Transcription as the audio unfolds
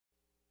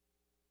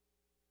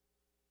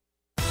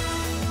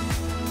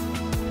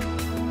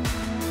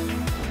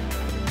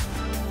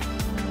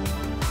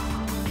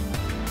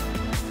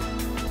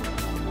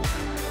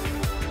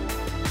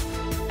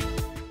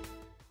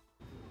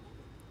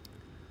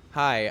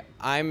Hi,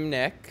 I'm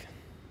Nick.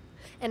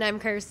 And I'm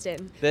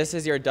Kirsten. This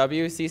is your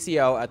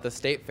WCCO at the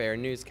State Fair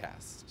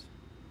newscast.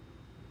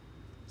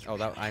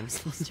 I'm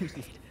supposed to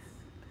read.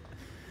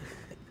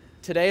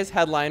 Today's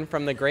headline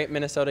from the Great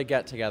Minnesota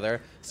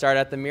Get-Together started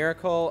at the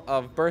Miracle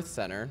of Birth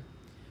Center,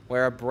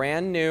 where a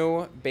brand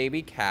new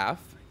baby calf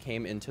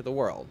came into the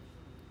world.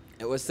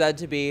 It was said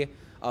to be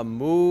a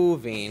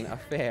moving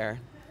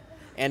affair.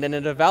 And in a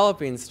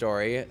developing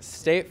story,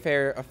 State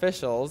Fair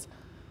officials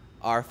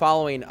are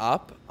following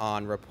up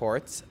on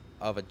reports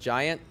of a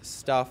giant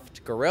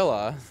stuffed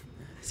gorilla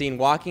seen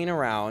walking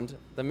around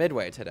the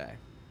Midway today.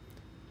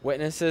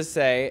 Witnesses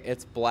say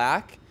it's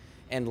black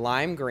and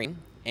lime green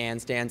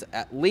and stands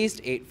at least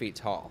 8 feet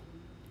tall.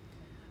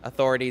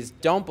 Authorities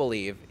don't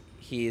believe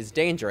he's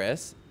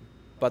dangerous,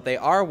 but they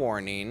are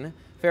warning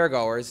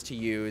fairgoers to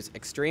use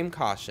extreme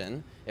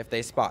caution if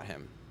they spot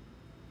him.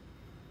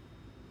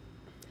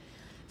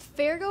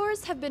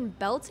 Fairgoers have been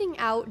belting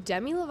out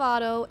Demi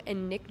Lovato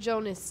and Nick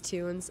Jonas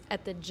tunes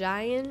at the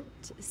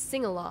giant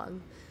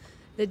sing-along.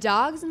 The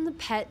dogs in the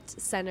pet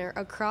center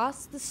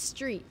across the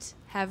street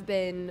have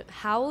been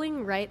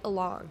howling right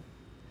along.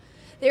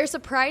 They're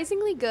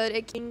surprisingly good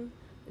at keeping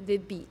the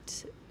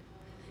beat.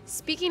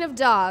 Speaking of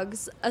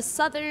dogs, a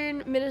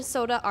southern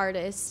Minnesota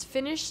artist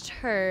finished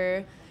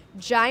her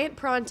giant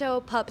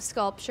Pronto pup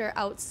sculpture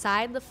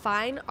outside the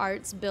Fine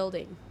Arts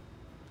building.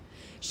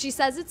 She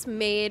says it's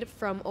made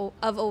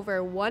of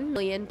over 1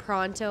 million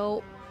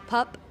Pronto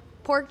pup,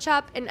 pork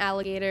chop, and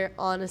alligator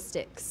on a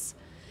sticks.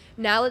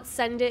 Now let's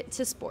send it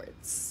to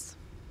sports.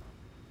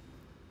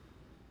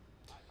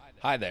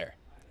 Hi there.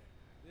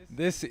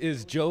 This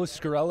is Joe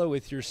Scarella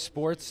with your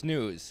sports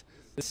news.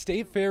 The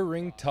State Fair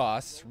Ring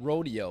Toss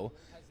Rodeo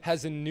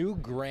has a new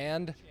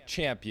grand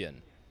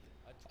champion.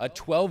 A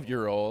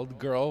 12-year-old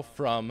girl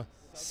from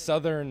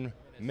southern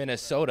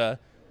Minnesota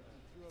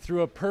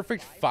threw a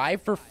perfect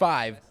 5 for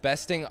 5,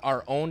 besting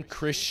our own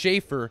Chris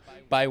Schaefer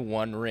by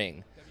 1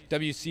 ring.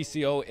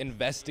 WCCO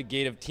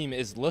investigative team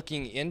is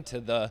looking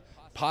into the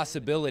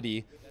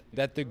possibility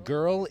that the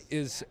girl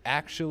is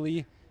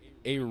actually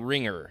a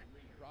ringer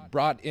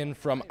brought in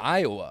from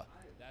Iowa.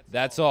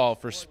 That's all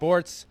for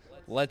sports.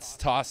 Let's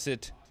toss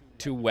it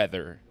to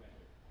weather.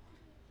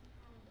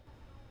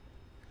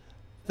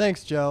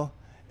 Thanks, Joe.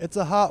 It's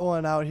a hot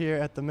one out here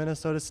at the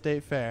Minnesota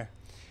State Fair.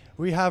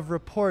 We have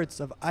reports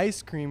of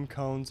ice cream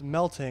cones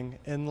melting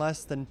in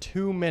less than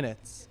 2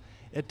 minutes.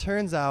 It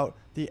turns out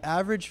the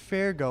average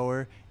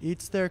fairgoer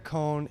eats their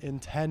cone in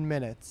 10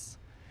 minutes.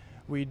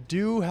 We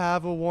do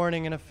have a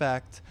warning in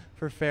effect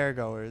for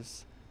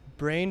fairgoers.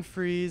 Brain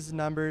freeze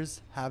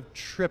numbers have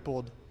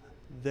tripled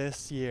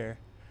this year.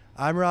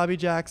 I'm Robbie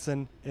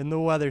Jackson in the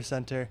Weather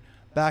Center.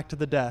 Back to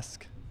the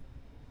desk.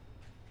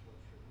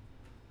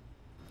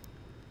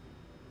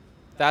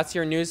 That's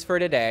your news for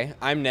today.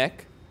 I'm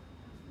Nick.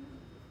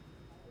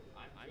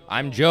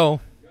 I'm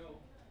Joe.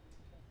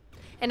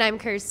 And I'm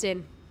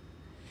Kirsten.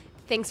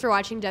 Thanks for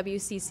watching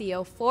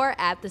WCCO 4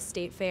 at the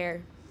State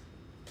Fair.